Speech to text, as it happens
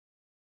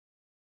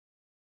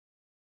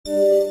Entity?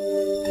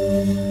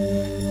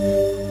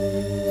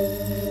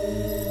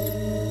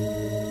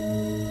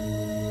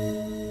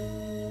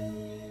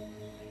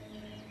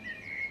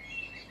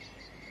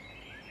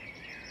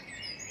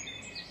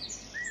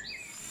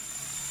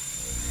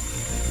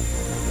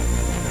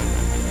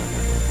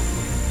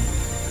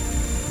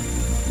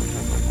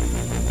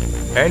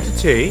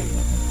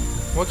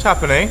 What's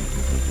happening?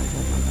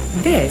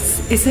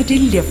 This is a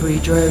delivery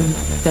drone,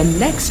 the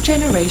next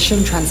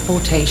generation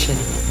transportation.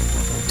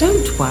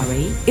 Don't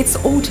worry, it's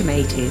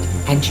automated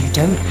and you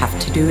don't have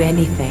to do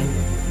anything.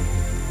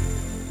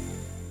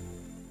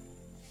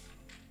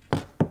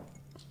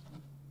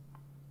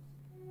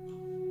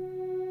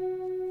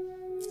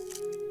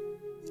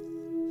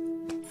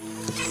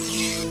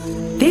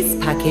 This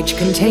package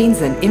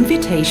contains an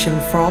invitation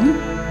from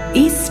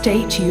East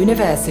State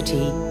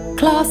University,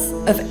 class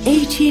of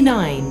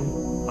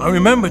 89. I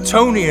remember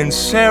Tony and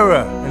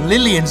Sarah and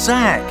Lily and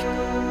Zach.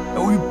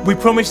 We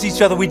promised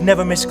each other we'd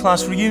never miss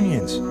class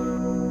reunions.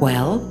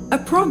 Well, a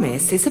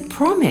promise is a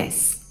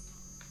promise.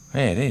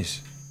 Yeah, it is.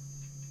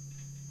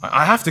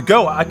 I have to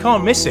go. I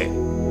can't miss it.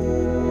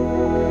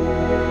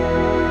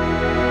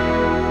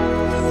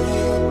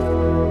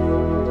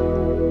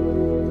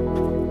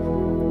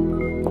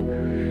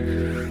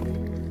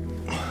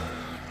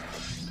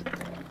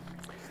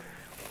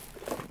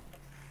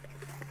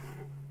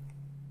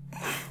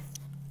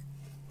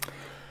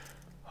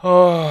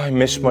 Oh, I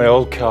miss my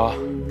old car.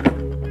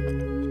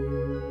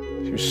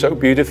 She was so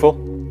beautiful.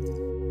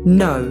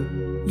 No,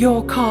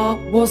 your car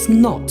was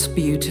not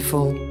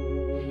beautiful.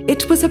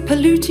 It was a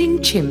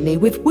polluting chimney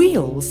with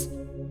wheels.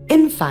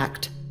 In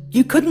fact,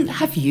 you couldn't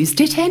have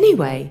used it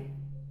anyway.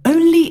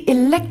 Only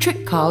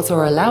electric cars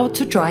are allowed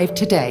to drive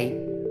today.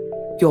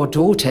 Your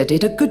daughter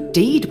did a good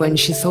deed when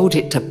she sold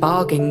it to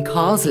Bargain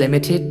Cars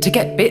Limited to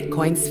get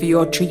bitcoins for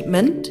your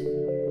treatment.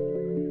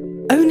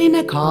 Owning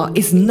a car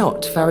is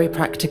not very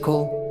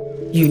practical.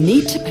 You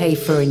need to pay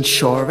for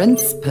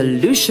insurance,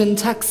 pollution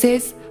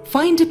taxes,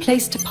 find a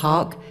place to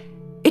park.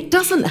 It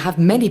doesn't have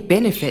many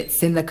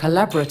benefits in the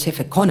collaborative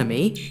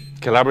economy.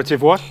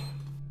 Collaborative what?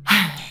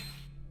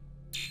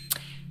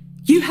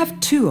 You have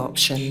two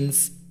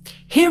options.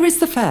 Here is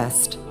the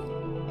first.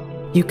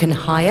 You can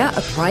hire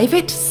a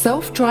private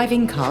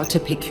self-driving car to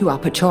pick you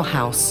up at your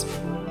house.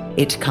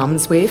 It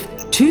comes with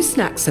 2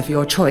 snacks of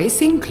your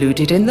choice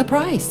included in the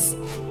price.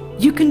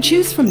 You can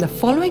choose from the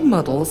following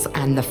models,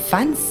 and the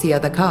fancier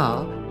the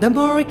car, the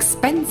more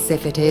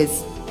expensive it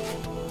is.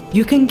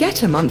 You can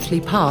get a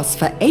monthly pass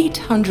for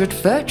 800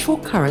 virtual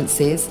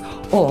currencies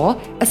or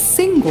a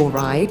single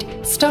ride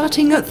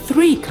starting at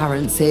 3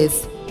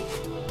 currencies.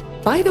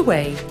 By the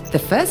way, the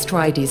first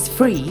ride is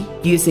free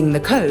using the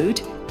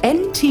code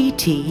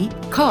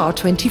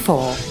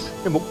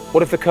NTTCAR24. Yeah, but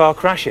what if the car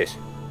crashes?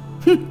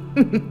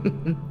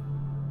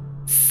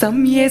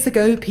 Some years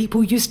ago,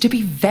 people used to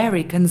be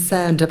very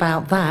concerned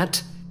about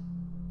that.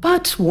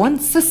 But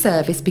once the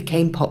service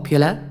became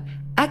popular,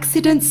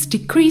 accidents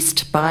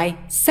decreased by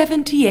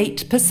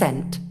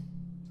 78%.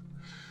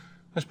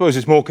 I suppose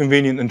it's more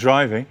convenient than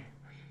driving.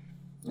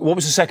 What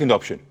was the second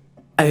option?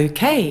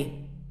 Okay,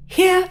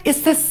 here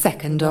is the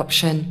second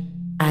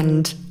option.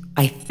 And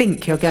I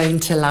think you're going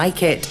to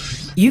like it.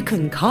 You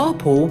can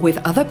carpool with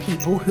other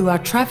people who are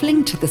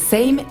travelling to the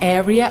same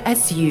area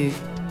as you.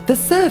 The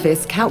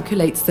service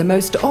calculates the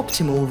most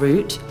optimal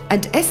route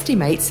and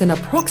estimates an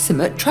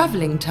approximate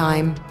travelling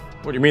time.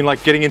 What do you mean,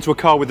 like getting into a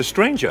car with a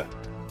stranger?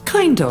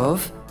 Kind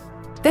of.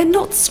 They're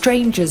not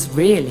strangers,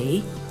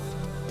 really.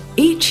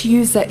 Each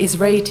user is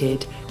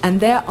rated, and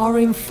there are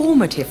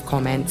informative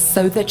comments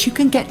so that you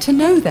can get to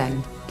know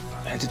them.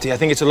 Entity, I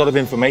think it's a lot of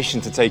information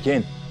to take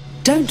in.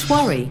 Don't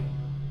worry.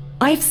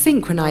 I've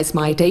synchronized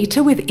my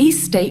data with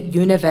East State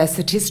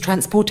University's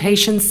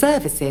transportation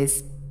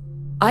services.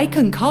 I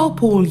can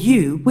carpool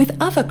you with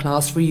other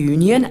class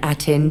reunion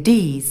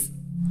attendees.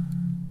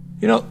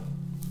 You know,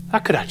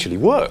 that could actually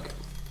work.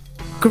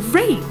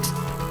 Great!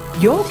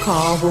 Your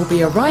car will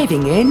be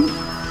arriving in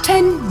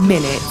 10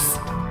 minutes.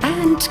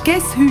 And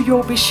guess who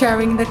you'll be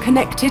sharing the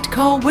connected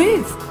car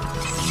with?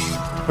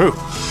 Who?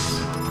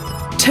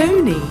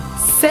 Tony,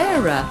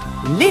 Sarah,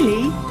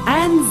 Lily,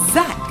 and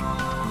Zach.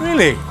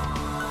 Really?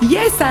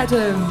 Yes,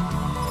 Adam.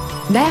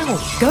 Now,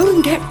 go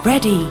and get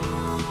ready.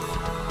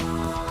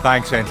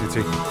 Thanks,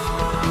 Entity.